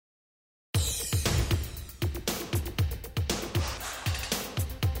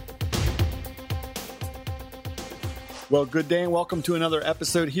Well, good day and welcome to another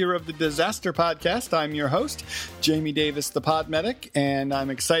episode here of the Disaster Podcast. I'm your host, Jamie Davis, the Pod Medic, and I'm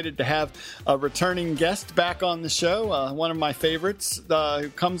excited to have a returning guest back on the show, one of my favorites who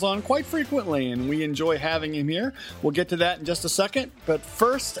comes on quite frequently, and we enjoy having him here. We'll get to that in just a second, but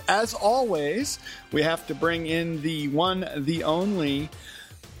first, as always, we have to bring in the one, the only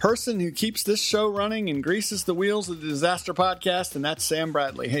person who keeps this show running and greases the wheels of the Disaster Podcast, and that's Sam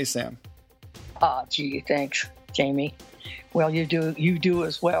Bradley. Hey, Sam. Gee, thanks, Jamie. Well, you do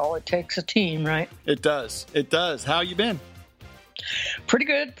as well. It takes a team, right? It does. How you been? Pretty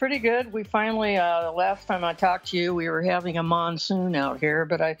good. We finally, last time I talked to you, we were having a monsoon out here,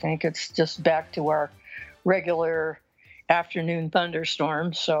 but I think it's just back to our regular afternoon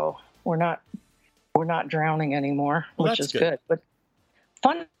thunderstorm. So we're not drowning anymore, which is good. But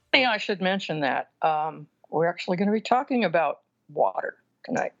funny, I should mention that we're actually going to be talking about water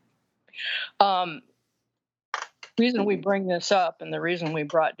tonight. Reason we bring this up and the reason we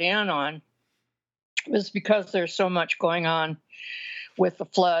brought Dan on is because there's so much going on with the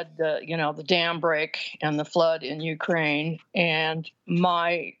flood, the dam break and the flood in Ukraine. And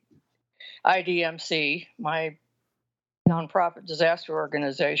my IDMC, my nonprofit disaster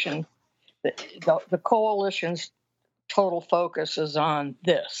organization, the coalition's total focus is on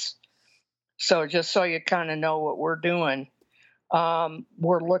this. So just so you kind of know what we're doing,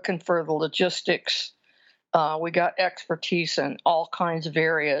 we're looking for the logistics. We got expertise in all kinds of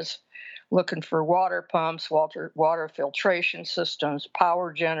areas, looking for water pumps, water filtration systems,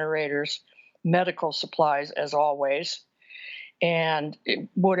 power generators, medical supplies, as always, and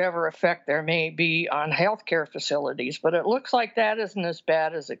whatever effect there may be on healthcare facilities. But it looks like that isn't as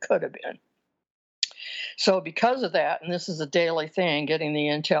bad as it could have been. So because of that, and this is a daily thing, getting the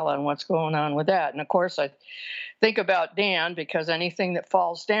intel on what's going on with that. And of course, I think about Dan because anything that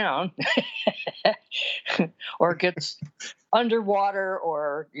falls down or gets underwater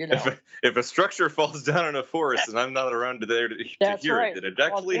or, If a structure falls down in a forest and I'm not around there to hear right. Did it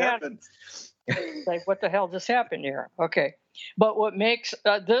actually happen? Like, what the hell just happened here? Okay. But what makes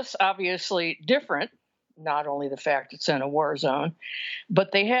this obviously different, not only the fact it's in a war zone,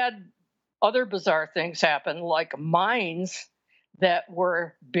 but they had other bizarre things happen, like mines that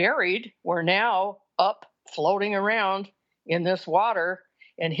were buried were now up, floating around in this water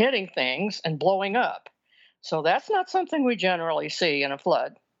and hitting things and blowing up. So that's not something we generally see in a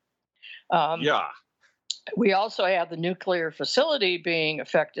flood. We also have the nuclear facility being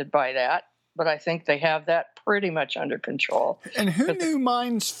affected by that, but I think they have that pretty much under control. And who knew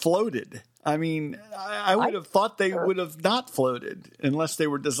mines floated? I mean, I would have thought they would have not floated unless they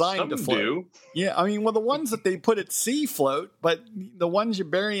were designed to float. Do. Yeah, I mean, well, the ones that they put at sea float, but the ones you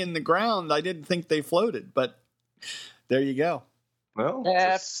bury in the ground, I didn't think they floated. But there you go. Well,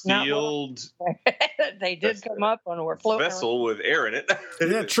 that's it's a sealed. They did come up when we're floating vessel with air in it.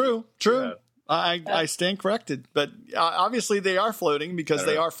 Yeah, true. Yeah. I stand corrected, but obviously they are floating because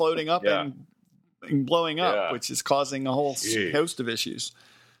they are floating up and blowing up, which is causing a whole host of issues.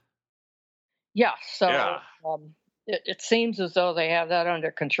 Yeah, so it seems as though they have that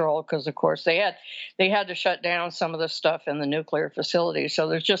under control because, of course, they had to shut down some of the stuff in the nuclear facility. So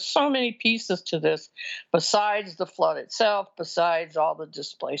there's just so many pieces to this, besides the flood itself, besides all the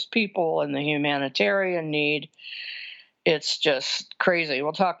displaced people and the humanitarian need. It's just crazy.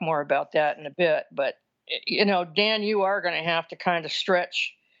 We'll talk more about that in a bit. But, Dan, you are going to have to kind of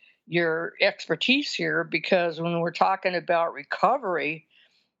stretch your expertise here because when we're talking about recovery,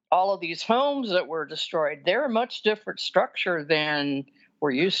 all of these homes that were destroyed, they're a much different structure than we're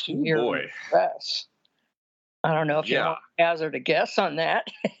used to here in the US. I don't know if you want to hazard a guess on that.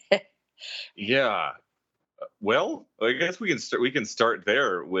 Yeah. Well, I guess we can start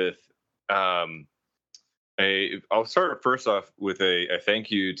there with I'll start first off with a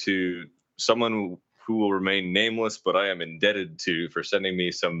thank you to someone who will remain nameless, but I am indebted to for sending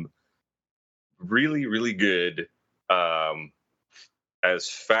me some really, really good as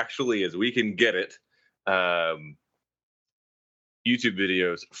factually as we can get it, YouTube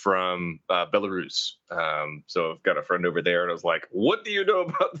videos from Belarus. So I've got a friend over there, and I was like, what do you know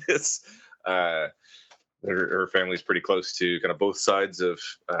about this? Her family's pretty close to kind of both sides of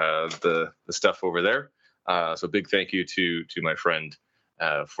the stuff over there. So big thank you to my friend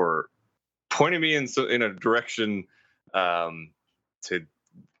for pointing me in a direction to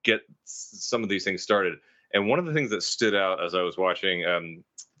get some of these things started. And one of the things that stood out as I was watching,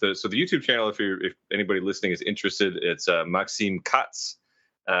 the YouTube channel, if anybody listening is interested, it's Maxim Katz,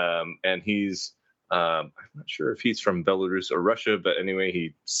 and he's I'm not sure if he's from Belarus or Russia, but anyway,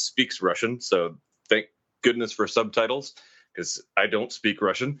 he speaks Russian. So thank goodness for subtitles because I don't speak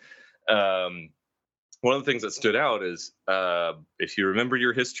Russian. one of the things that stood out is, if you remember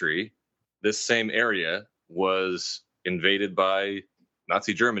your history, this same area was invaded by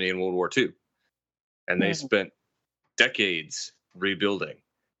Nazi Germany in World War II, and they spent decades rebuilding,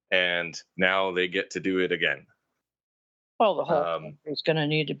 and now they get to do it again. Well, the whole country is going to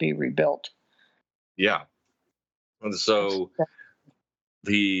need to be rebuilt. Yeah. And so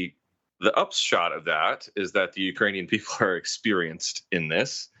the upshot of that is that the Ukrainian people are experienced in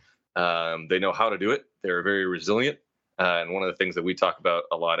this. They know how to do it. They're very resilient. And one of the things that we talk about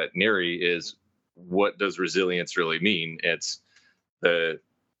a lot at NHERI is, what does resilience really mean? It's the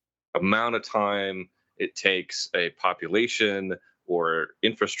amount of time it takes a population or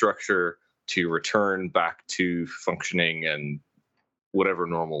infrastructure to return back to functioning and whatever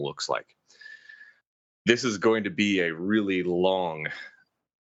normal looks like. This is going to be a really long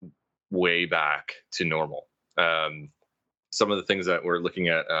way back to normal. Some of the things that we're looking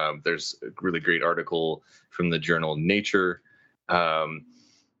at, there's a really great article from the journal Nature. Before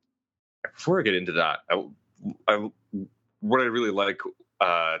I get into that, what I really like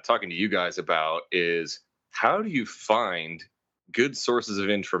talking to you guys about is, how do you find good sources of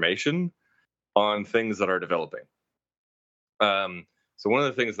information on things that are developing? So one of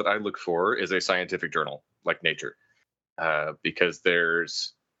the things that I look for is a scientific journal like Nature, because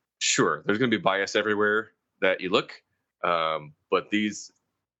there's going to be bias everywhere that you look, but these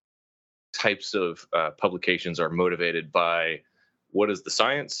types of publications are motivated by, what is the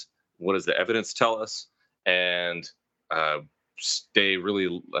science, what does the evidence tell us, and stay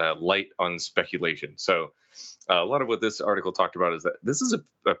really light on speculation. So a lot of what this article talked about is that this is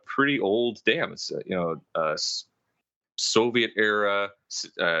a pretty old dam. It's Soviet era,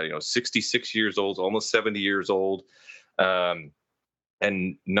 66 years old, almost 70 years old, and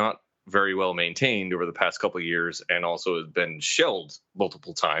not very well maintained over the past couple of years, and also has been shelled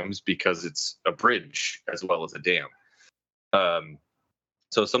multiple times because it's a bridge as well as a dam.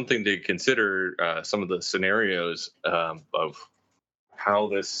 So something to consider, some of the scenarios of how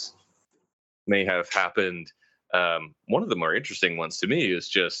this may have happened. One of the more interesting ones to me is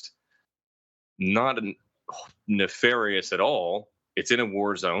just not nefarious at all. It's in a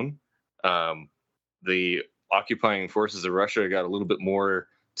war zone. The occupying forces of Russia got a little bit more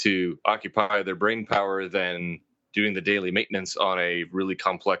to occupy their brain power than doing the daily maintenance on a really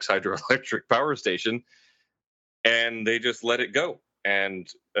complex hydroelectric power station, and they just let it go and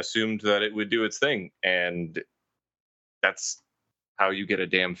assumed that it would do its thing. And that's how you get a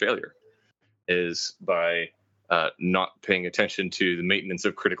dam failure, is by not paying attention to the maintenance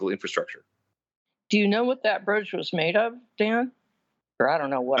of critical infrastructure. Do you know what that bridge was made of, Dan? Or I don't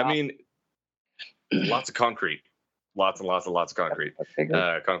know what. I mean, lots of concrete, lots of concrete,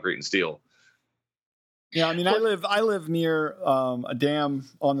 concrete and steel. Yeah, I mean, I live near a dam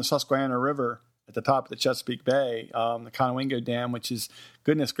on the Susquehanna River at the top of the Chesapeake Bay, the Conowingo Dam, which is,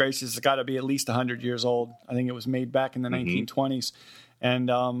 goodness gracious, it's got to be at least 100 years old. I think it was made back in the 1920s.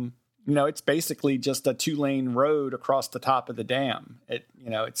 And, it's basically just a 2-lane road across the top of the dam.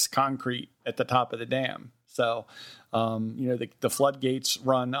 It's concrete at the top of the dam. So, the floodgates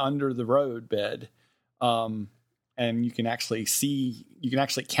run under the road bed. And you can actually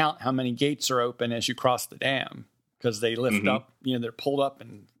count how many gates are open as you cross the dam, because they lift up, they're pulled up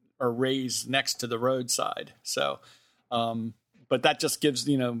and are raised next to the roadside. So, but that just gives,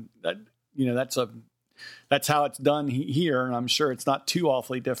 that's how it's done here. And I'm sure it's not too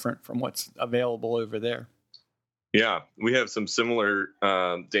awfully different from what's available over there. Yeah, we have some similar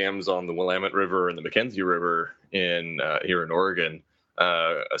dams on the Willamette River and the Mackenzie River here in Oregon,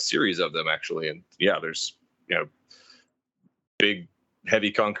 a series of them actually. And yeah, there's, big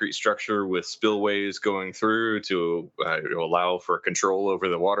heavy concrete structure with spillways going through to allow for control over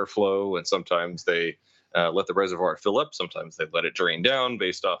the water flow. And sometimes they let the reservoir fill up. Sometimes they let it drain down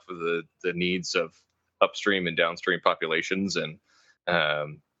based off of the needs of upstream and downstream populations and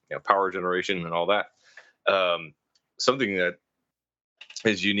power generation and all that. Something that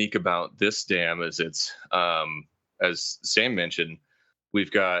is unique about this dam is it's, as Sam mentioned,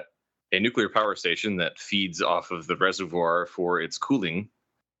 we've got a nuclear power station that feeds off of the reservoir for its cooling.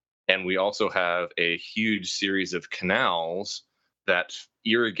 And we also have a huge series of canals that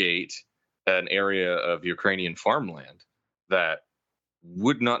irrigate an area of Ukrainian farmland that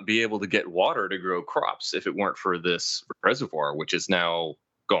would not be able to get water to grow crops if it weren't for this reservoir, which is now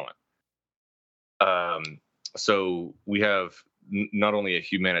gone. So we have not only a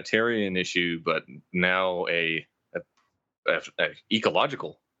humanitarian issue, but now a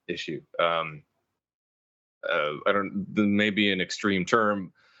ecological issue. Maybe an extreme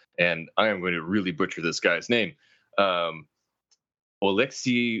term, and I am going to really butcher this guy's name.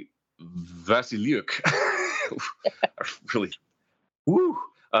 Oleksiy Vasiliuk. Really, woo.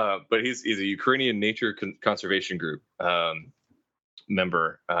 But he's a Ukrainian nature conservation group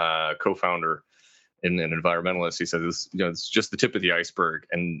member, co-founder, and an environmentalist. He says this, it's just the tip of the iceberg,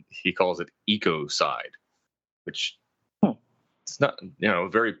 and he calls it ecocide, which it's not, a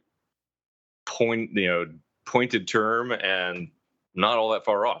very pointed term, and not all that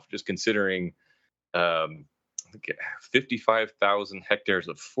far off. Just considering, I think 55,000 hectares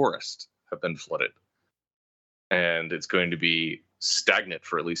of forest have been flooded, and it's going to be stagnant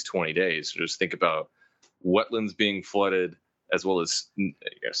for at least 20 days. So just think about wetlands being flooded, as well as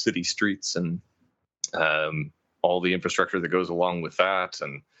city streets and all the infrastructure that goes along with that,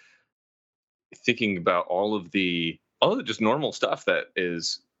 and thinking about all of the just normal stuff that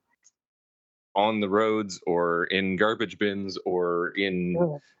is on the roads or in garbage bins or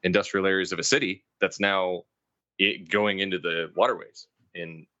in industrial areas of a city that's now going into the waterways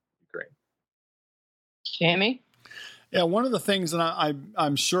in Ukraine. Jamie? Yeah, one of the things that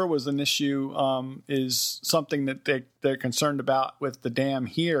I'm sure was an issue is something that they're concerned about with the dam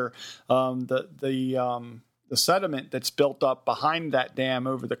here. The sediment that's built up behind that dam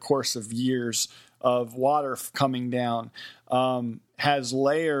over the course of years of water coming down has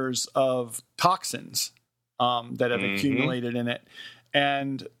layers of toxins that have accumulated in it.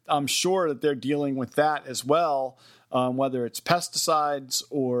 And I'm sure that they're dealing with that as well, whether it's pesticides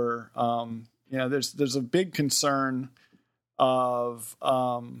or, there's a big concern of,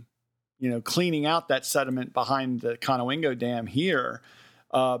 cleaning out that sediment behind the Conowingo Dam here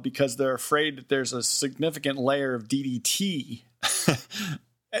because they're afraid that there's a significant layer of DDT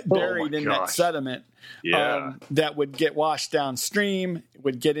buried in that sediment that would get washed downstream,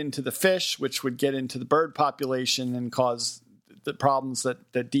 would get into the fish, which would get into the bird population and cause the problems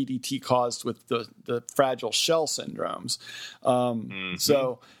that DDT caused with the fragile shell syndromes.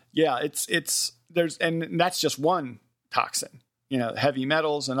 So yeah, and that's just one toxin, heavy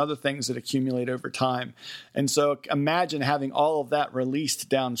metals and other things that accumulate over time. And so imagine having all of that released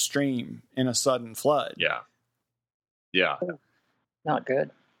downstream in a sudden flood. Yeah. Not good.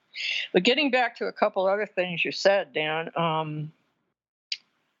 But getting back to a couple other things you said, Dan,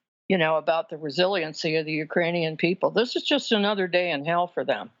 about the resiliency of the Ukrainian people, this is just another day in hell for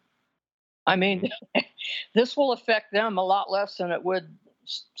them. I mean, this will affect them a lot less than it would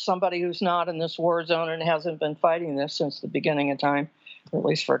somebody who's not in this war zone and hasn't been fighting this since the beginning of time, or at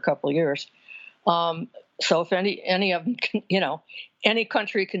least for a couple of years. So if any of them can, any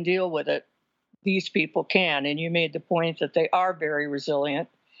country can deal with it, these people can. And you made the point that they are very resilient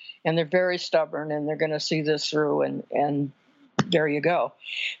and they're very stubborn and they're going to see this through. And there you go.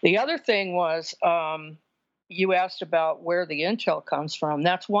 The other thing was you asked about where the intel comes from.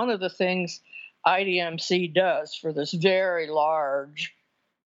 That's one of the things IDMC does for this very large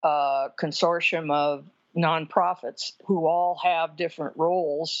consortium of nonprofits who all have different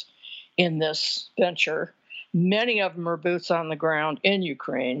roles in this venture. Many of them are boots on the ground in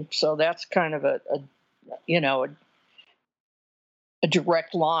Ukraine, so that's kind of a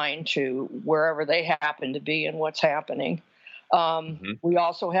direct line to wherever they happen to be and what's happening. We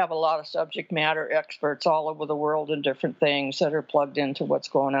also have a lot of subject matter experts all over the world in different things that are plugged into what's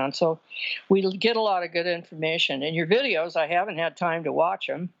going on. So we get a lot of good information. In your videos, I haven't had time to watch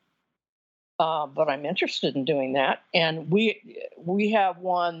them, but I'm interested in doing that. And we have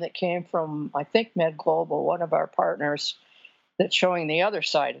one that came from, I think, Med Global, one of our partners, that's showing the other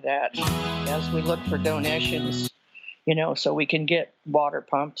side of that as we look for donations, so we can get water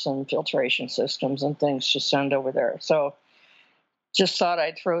pumps and filtration systems and things to send over there. So just thought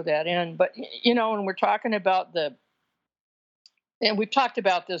I'd throw that in. But, when we're talking about and we've talked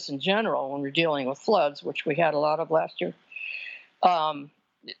about this in general when we're dealing with floods, which we had a lot of last year,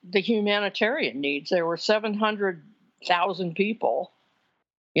 the humanitarian needs. There were 700,000 people,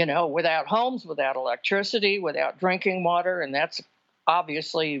 without homes, without electricity, without drinking water, and that's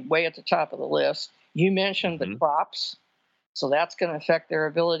obviously way at the top of the list. You mentioned the crops, so that's going to affect their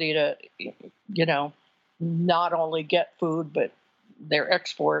ability to, not only get food, but their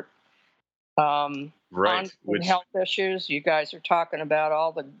export. Right. With health issues, you guys are talking about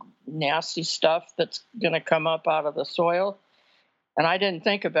all the nasty stuff that's going to come up out of the soil. And I didn't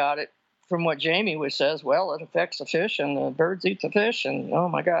think about it from what Jamie says. Well, it affects the fish, and the birds eat the fish, and oh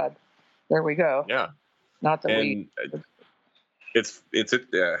my God, there we go. Yeah. Not that it's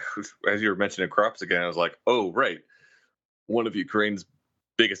as you were mentioning crops again, I was like, oh right, one of Ukraine's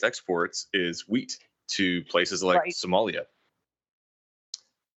biggest exports is wheat to places like Somalia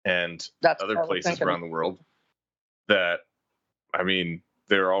and other places around the world. That, I mean,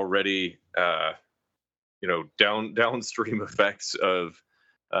 they're already downstream effects of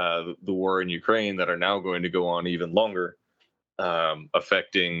the war in Ukraine that are now going to go on even longer,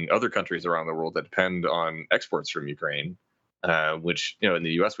 affecting other countries around the world that depend on exports from Ukraine, which, in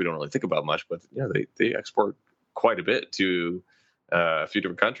the U.S. we don't really think about much, but they export quite a bit to a few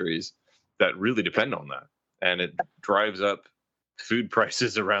different countries that really depend on that, and it drives up food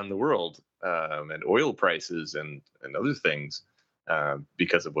prices around the world, and oil prices and other things,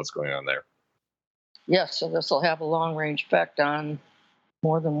 because of what's going on there. Yes, so this will have a long-range effect on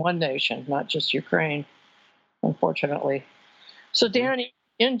more than one nation, not just Ukraine, unfortunately. So, Danny,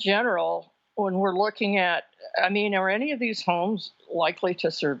 in general, when we're looking at, are any of these homes likely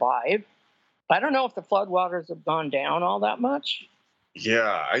to survive? I don't know if the floodwaters have gone down all that much.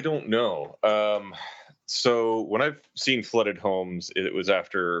 Yeah, I don't know. So when I've seen flooded homes, it was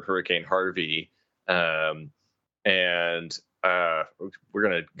after Hurricane Harvey, and we're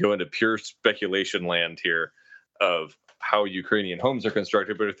going to go into pure speculation land here of how Ukrainian homes are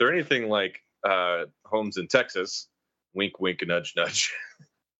constructed. But if they're anything like homes in Texas, wink, wink, nudge, nudge.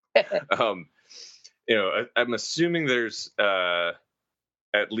 I'm assuming there's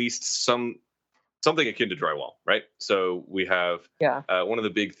at least something akin to drywall, right? So we have one of the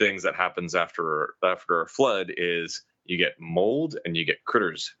big things that happens after a flood is you get mold and you get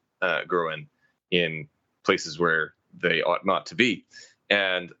critters growing in places where they ought not to be.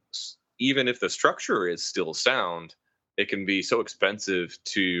 And even if the structure is still sound, it can be so expensive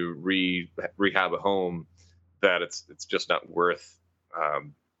to rehab a home that it's just not worth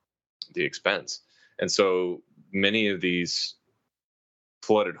the expense. And so many of these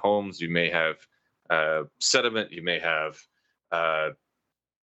flooded homes, you may have sediment, you may have a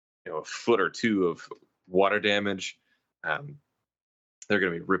foot or two of water damage. They're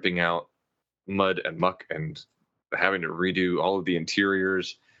going to be ripping out mud and muck and having to redo all of the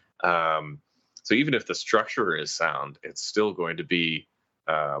interiors. So even if the structure is sound, it's still going to be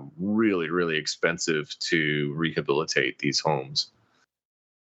really, really expensive to rehabilitate these homes.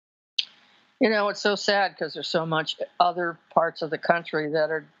 It's so sad because there's so much other parts of the country that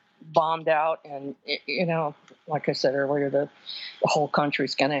are bombed out, and like I said earlier, the whole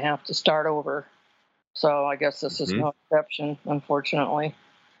country's going to have to start over. So I guess this is no exception, unfortunately.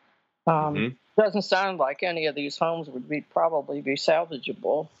 Doesn't sound like any of these homes would probably be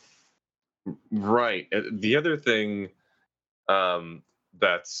salvageable. Right. The other thing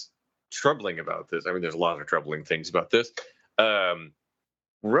that's troubling about this, there's a lot of troubling things about this.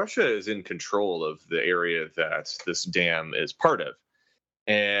 Russia is in control of the area that this dam is part of,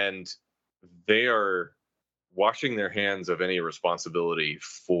 and they are washing their hands of any responsibility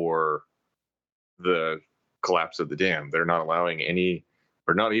for the collapse of the dam. They're not allowing any,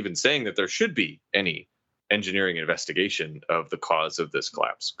 or not even saying that there should be any engineering investigation of the cause of this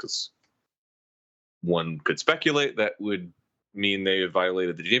collapse, because one could speculate that would mean they have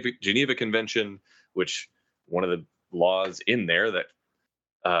violated the Geneva Convention, which one of the laws in there that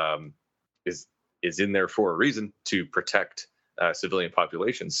is in there for a reason, to protect civilian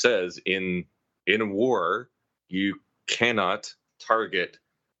populations, says in a war you cannot target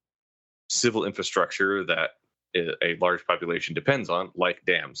civil infrastructure that a large population depends on, like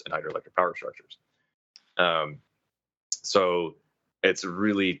dams and hydroelectric power structures. So it's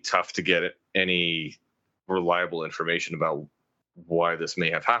really tough to get any reliable information about why this may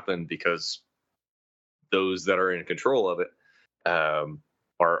have happened, because those that are in control of it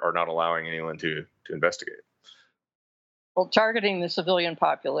are not allowing anyone to investigate. Well, targeting the civilian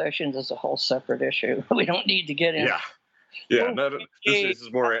populations is a whole separate issue. We don't need to get in. Yeah. This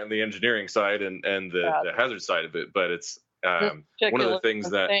is more on the engineering side and the hazard side of it, but it's one of the things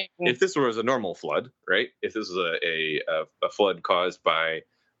that if this was a normal flood, right? If this was a flood caused by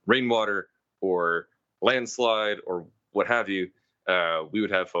rainwater or landslide or what have you, we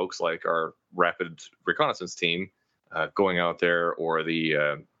would have folks like our rapid reconnaissance team going out there, or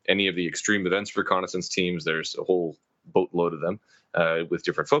the any of the extreme events reconnaissance teams. There's a whole boatload of them with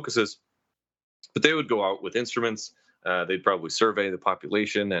different focuses, but they would go out with instruments. They'd probably survey the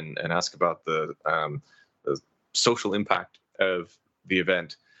population and ask about the social impact of the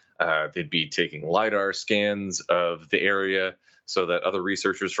event. They'd be taking LiDAR scans of the area so that other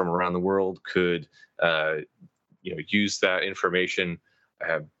researchers from around the world could use that information,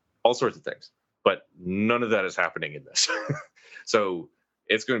 all sorts of things. But none of that is happening in this. So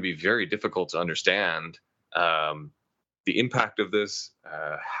it's going to be very difficult to understand the impact of this,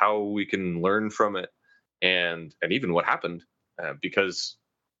 how we can learn from it, and even what happened, because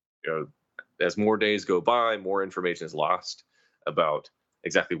as more days go by, more information is lost about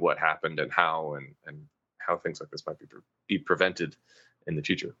exactly what happened and how things like this might be prevented in the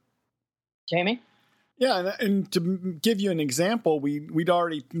future. Jamie? Yeah, and to give you an example, we'd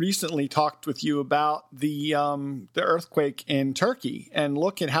already recently talked with you about the earthquake in Turkey, and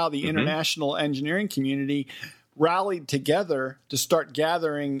look at how the international engineering community rallied together to start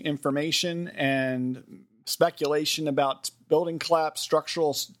gathering information and speculation about building collapse,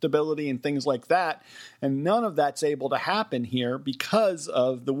 structural stability, and things like that. And none of that's able to happen here because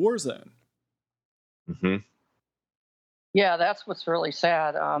of the war zone. Mm-hmm. Yeah, that's what's really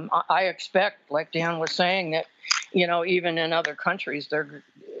sad. I expect, like Dan was saying, that, even in other countries, they're,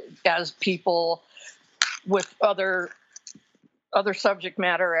 as people with other subject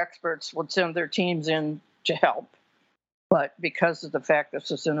matter experts would send their teams in to help. But because of the fact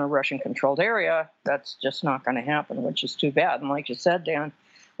this is in a Russian-controlled area, that's just not going to happen, which is too bad. And like you said, Dan,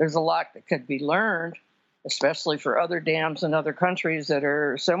 there's a lot that could be learned, especially for other dams in other countries that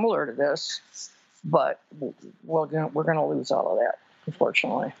are similar to this. But we're going to lose all of that,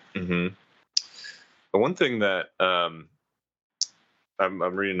 unfortunately. Mm-hmm. The one thing that I'm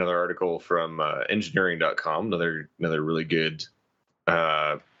reading another article from engineering.com, another really good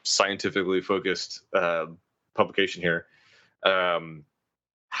scientifically focused publication here.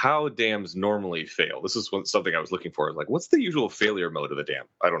 How dams normally fail. This is something I was looking for. Like, what's the usual failure mode of the dam?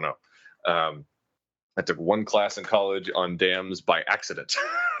 I don't know. I took one class in college on dams by accident.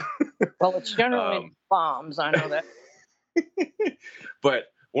 Well, it's generally bombs. I know that.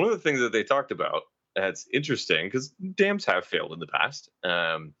 But one of the things that they talked about that's interesting, because dams have failed in the past.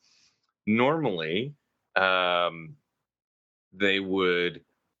 Normally, they would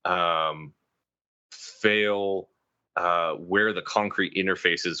fail where the concrete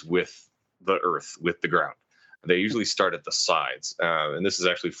interfaces with the earth, with the ground. They usually start at the sides. And this is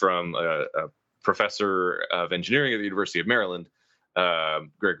actually from a professor of engineering at the University of Maryland,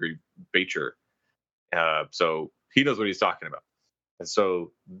 Gregory Bacher. So he knows what he's talking about. And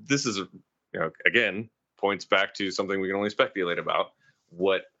so this is, again, points back to something we can only speculate about.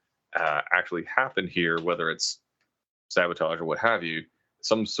 What actually happened here, whether it's sabotage or what have you,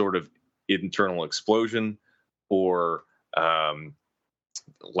 some sort of internal explosion or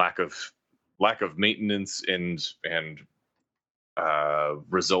lack of maintenance and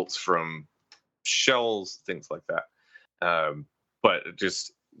results from shells, things like that. But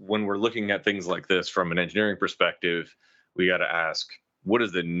just when we're looking at things like this from an engineering perspective, we got to ask, what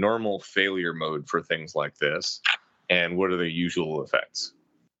is the normal failure mode for things like this, and what are the usual effects?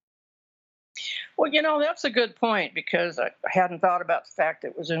 Well, that's a good point, because I hadn't thought about the fact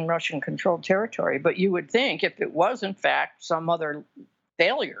it was in Russian-controlled territory. But you would think if it was, in fact, some other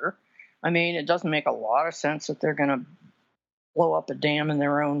failure, it doesn't make a lot of sense that they're going to blow up a dam in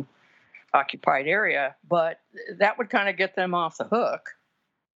their own occupied area. But that would kind of get them off the hook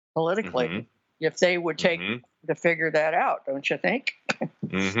politically if they would take to figure that out, don't you think?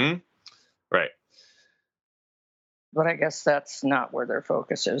 Right. But I guess that's not where their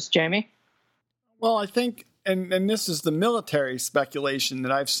focus is. Jamie? Well, I think, and this is the military speculation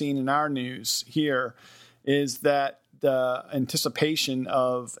that I've seen in our news here, is that the anticipation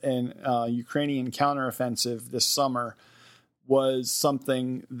of an Ukrainian counteroffensive this summer was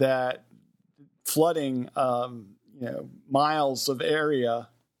something that flooding, miles of area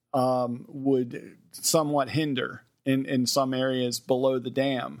would somewhat hinder in some areas below the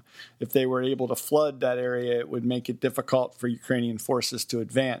dam. If they were able to flood that area, it would make it difficult for Ukrainian forces to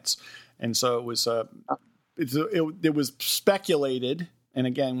advance. And so it was it was speculated, and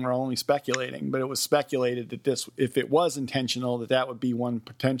again, we're only speculating, but it was speculated that this, if it was intentional, that would be one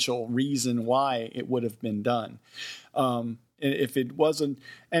potential reason why it would have been done. If it wasn't,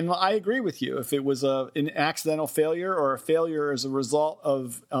 and I agree with you, if it was an accidental failure or a failure as a result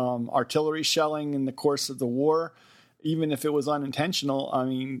of artillery shelling in the course of the war, even if it was unintentional,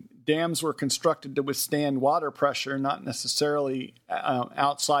 dams were constructed to withstand water pressure, not necessarily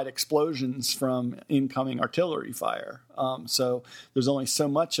outside explosions from incoming artillery fire. So there's only so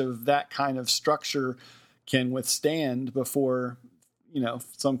much of that kind of structure can withstand before,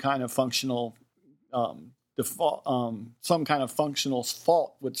 some kind of functional some kind of functional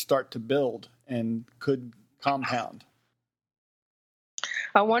fault would start to build and could compound.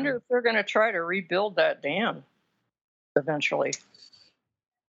 I wonder if they're going to try to rebuild that dam eventually.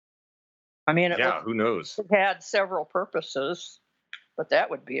 Who knows? It had several purposes, but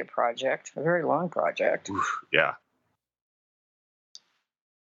that would be a project, a very long project. Oof, yeah.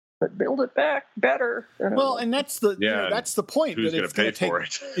 But build it back better. Well, and that's the that's the point. Who's going to pay for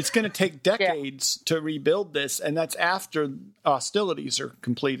it? It's going to take decades to rebuild this, and that's after hostilities are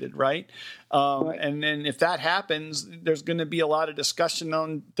completed, right? Right? And then if that happens, there's going to be a lot of discussion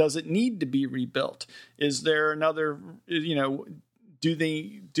on, does it need to be rebuilt? Is there another, do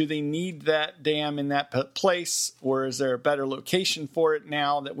they need that dam in that place, or is there a better location for it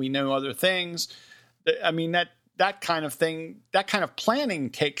now that we know other things? I mean, that kind of thing, that kind of planning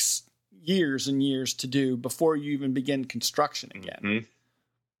takes years and years to do before you even begin construction again. Mm-hmm.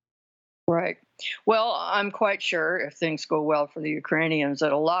 Right. Well, I'm quite sure if things go well for the Ukrainians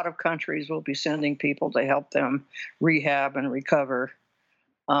that a lot of countries will be sending people to help them rehab and recover.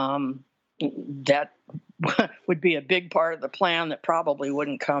 That would be a big part of the plan that probably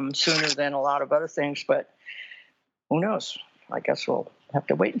wouldn't come sooner than a lot of other things, but who knows? I guess we'll have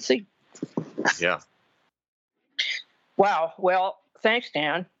to wait and see. Yeah. Wow. Well, thanks,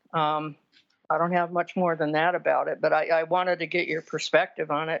 Dan. I don't have much more than that about it, but I wanted to get your perspective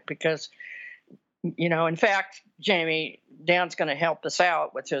on it because, in fact, Jamie, Dan's going to help us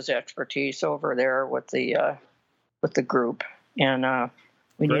out with his expertise over there with the group, and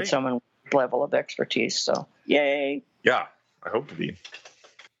we Great. need someone with level of expertise. So, yay! Yeah, I hope to be.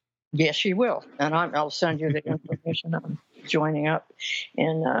 Yes, you will, and I'll send you the information on joining up,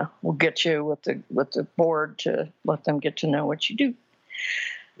 and we'll get you with the board to let them get to know what you do.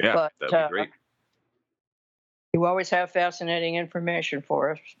 Yeah, But, that'd be great. You always have fascinating information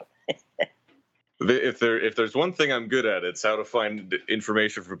for us. If there's one thing I'm good at, it's how to find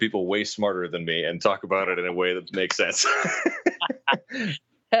information from people way smarter than me and talk about it in a way that makes sense.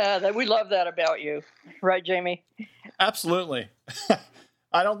 We love that about you, right, Jamie? Absolutely.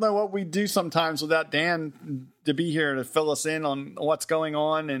 I don't know what we'd do sometimes without Dan to be here to fill us in on what's going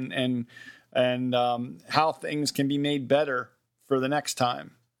on and how things can be made better for the next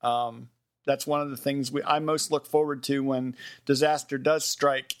time. That's one of the things I most look forward to when disaster does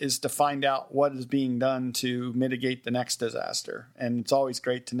strike, is to find out what is being done to mitigate the next disaster. And it's always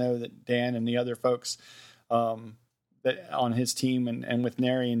great to know that Dan and the other folks that on his team and with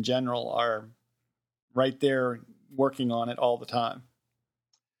NHERI in general are right there working on it all the time.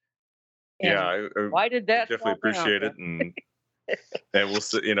 Yeah, I why did that definitely appreciate it, and we'll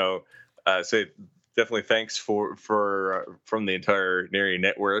say definitely thanks from the entire NHERI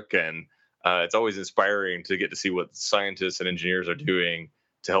network, and it's always inspiring to get to see what scientists and engineers are doing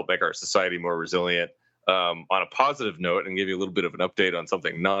to help make our society more resilient. On a positive note, and give you a little bit of an update on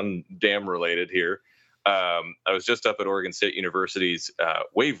something non-dam related here. I was just up at Oregon State University's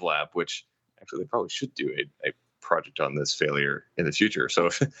Wave Lab, which actually they probably should do a project on this failure in the future. So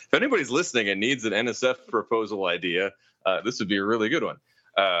if anybody's listening and needs an NSF proposal idea, this would be a really good one.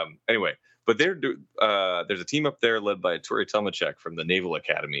 Anyway, but there's a team up there led by Tori Tomachek from the Naval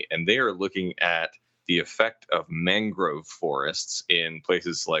Academy, and they are looking at the effect of mangrove forests in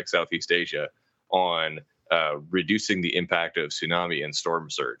places like Southeast Asia on reducing the impact of tsunami and storm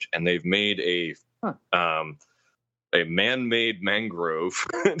surge. And they've made a man-made mangrove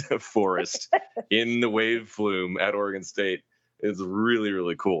forest in the wave flume at Oregon State. It's really,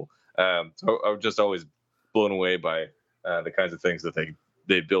 really cool. So I'm just always blown away by the kinds of things that they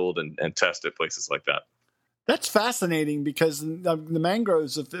build and test at places like that. That's fascinating because the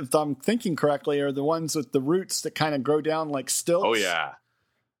mangroves, if I'm thinking correctly, are the ones with the roots that kind of grow down like stilts. Oh, yeah.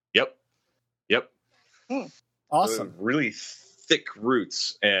 Yep. Awesome. Really thick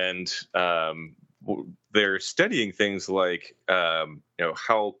roots, and they're studying things like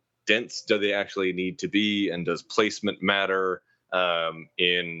how dense do they actually need to be, and does placement matter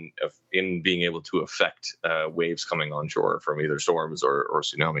in being able to affect waves coming onshore from either storms or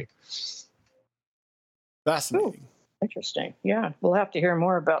tsunami. Fascinating. Ooh, interesting. Yeah, we'll have to hear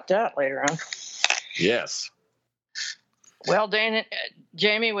more about that later on. Yes. Well, Dan,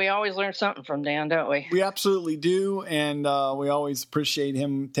 Jamie, we always learn something from Dan, don't we? We absolutely do, and we always appreciate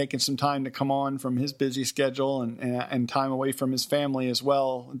him taking some time to come on from his busy schedule and time away from his family as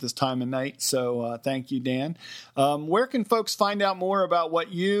well at this time of night. So thank you, Dan. Where can folks find out more about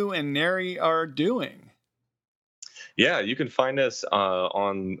what you and NHERI are doing? Yeah, you can find us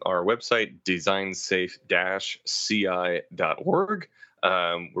on our website, designsafe-ci.org.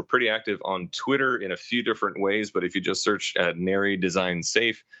 We're pretty active on Twitter in a few different ways, but if you just search NHERI Design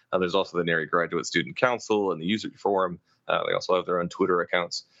Safe, there's also the NHERI Graduate Student Council and the User Forum. They also have their own Twitter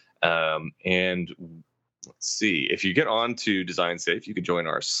accounts. And let's see, if you get on to Design Safe, you can join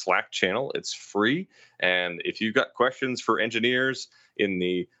our Slack channel. It's free. And if you've got questions for engineers in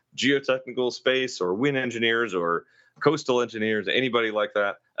the geotechnical space, or wind engineers, or coastal engineers, anybody like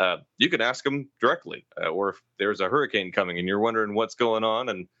that, you can ask them directly. Or if there's a hurricane coming and you're wondering what's going on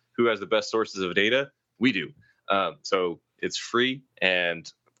and who has the best sources of data, we do. So it's free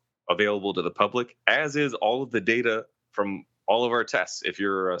and available to the public, as is all of the data from all of our tests. If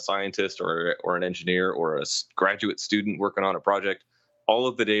you're a scientist or an engineer or a graduate student working on a project, all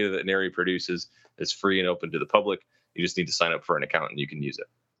of the data that NHERI produces is free and open to the public. You just need to sign up for an account and you can use it.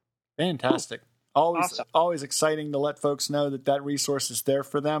 Fantastic. Always exciting to let folks know that resource is there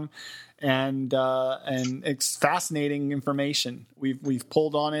for them, and it's fascinating information. We've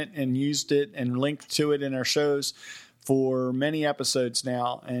pulled on it and used it and linked to it in our shows for many episodes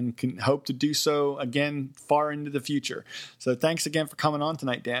now, and can hope to do so again far into the future. So thanks again for coming on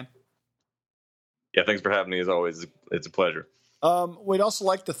tonight, Dan. Yeah, thanks for having me as always. It's a pleasure. We'd also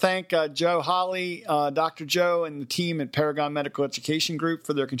like to thank Joe Holly, Dr. Joe, and the team at Paragon Medical Education Group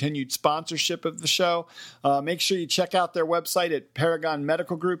for their continued sponsorship of the show. Make sure you check out their website at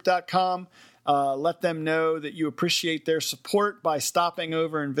paragonmedicalgroup.com. Let them know that you appreciate their support by stopping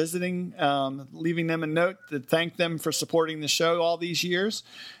over and visiting, leaving them a note to thank them for supporting the show all these years.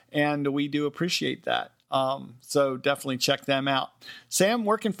 And we do appreciate that. So definitely check them out. Sam,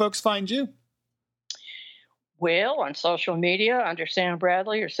 where can folks find you? Well, on social media under Sam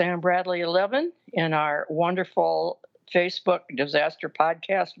Bradley or Sam Bradley 11, in our wonderful Facebook Disaster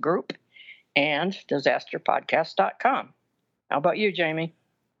Podcast group, and disasterpodcast.com. How about you, Jamie?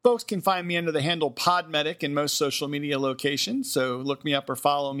 Folks can find me under the handle Podmedic in most social media locations, so look me up or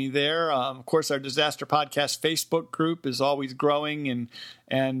follow me there. Of course, our Disaster Podcast Facebook group is always growing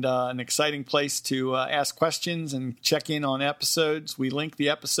and an exciting place to ask questions and check in on episodes. We link the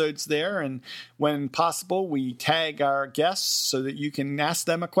episodes there, and when possible, we tag our guests so that you can ask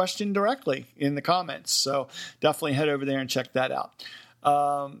them a question directly in the comments. So definitely head over there and check that out.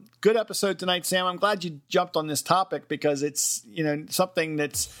 Good episode tonight, Sam. I'm glad you jumped on this topic because it's, something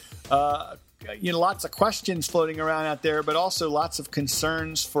that's, lots of questions floating around out there, but also lots of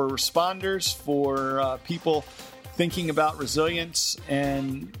concerns for responders, for people thinking about resilience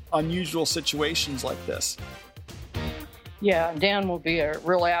and unusual situations like this. Yeah, Dan will be a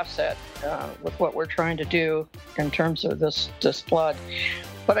real asset with what we're trying to do in terms of this flood.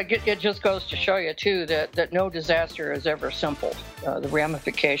 But it just goes to show you, too, that no disaster is ever simple. The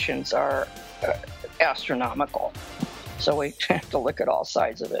ramifications are astronomical. So we have to look at all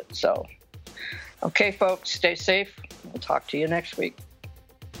sides of it. So, okay, folks, stay safe. We'll talk to you next week.